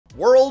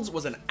Worlds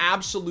was an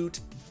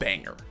absolute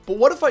banger. But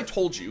what if I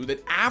told you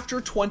that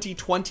after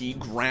 2020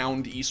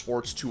 ground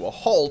esports to a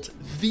halt,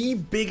 the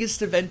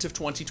biggest event of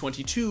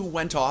 2022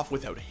 went off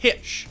without a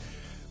hitch?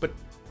 But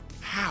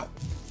how?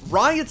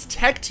 Riot's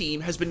tech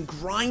team has been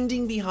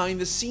grinding behind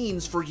the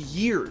scenes for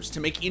years to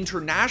make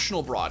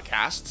international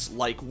broadcasts,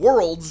 like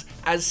Worlds,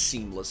 as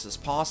seamless as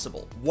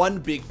possible. One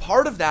big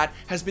part of that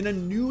has been a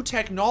new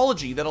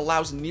technology that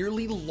allows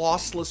nearly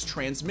lossless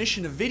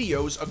transmission of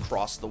videos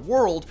across the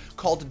world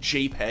called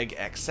JPEG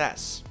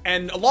XS.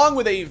 And along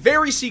with a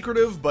very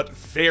secretive but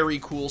very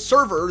cool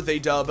server they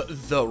dub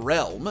The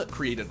Realm,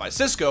 created by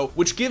Cisco,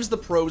 which gives the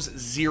pros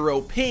zero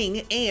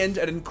ping and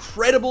an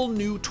incredible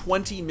new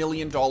 $20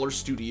 million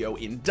studio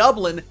in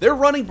Dublin, they're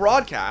running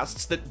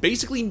broadcasts that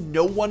basically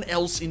no one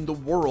else in the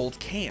world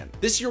can.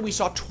 This year we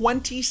saw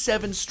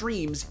 27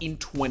 streams in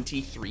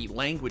 23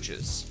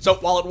 languages. So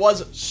while it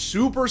was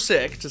super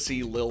sick to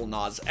see Lil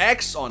Nas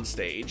X on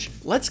stage,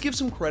 let's give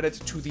some credit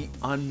to the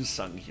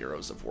unsung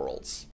heroes of Worlds.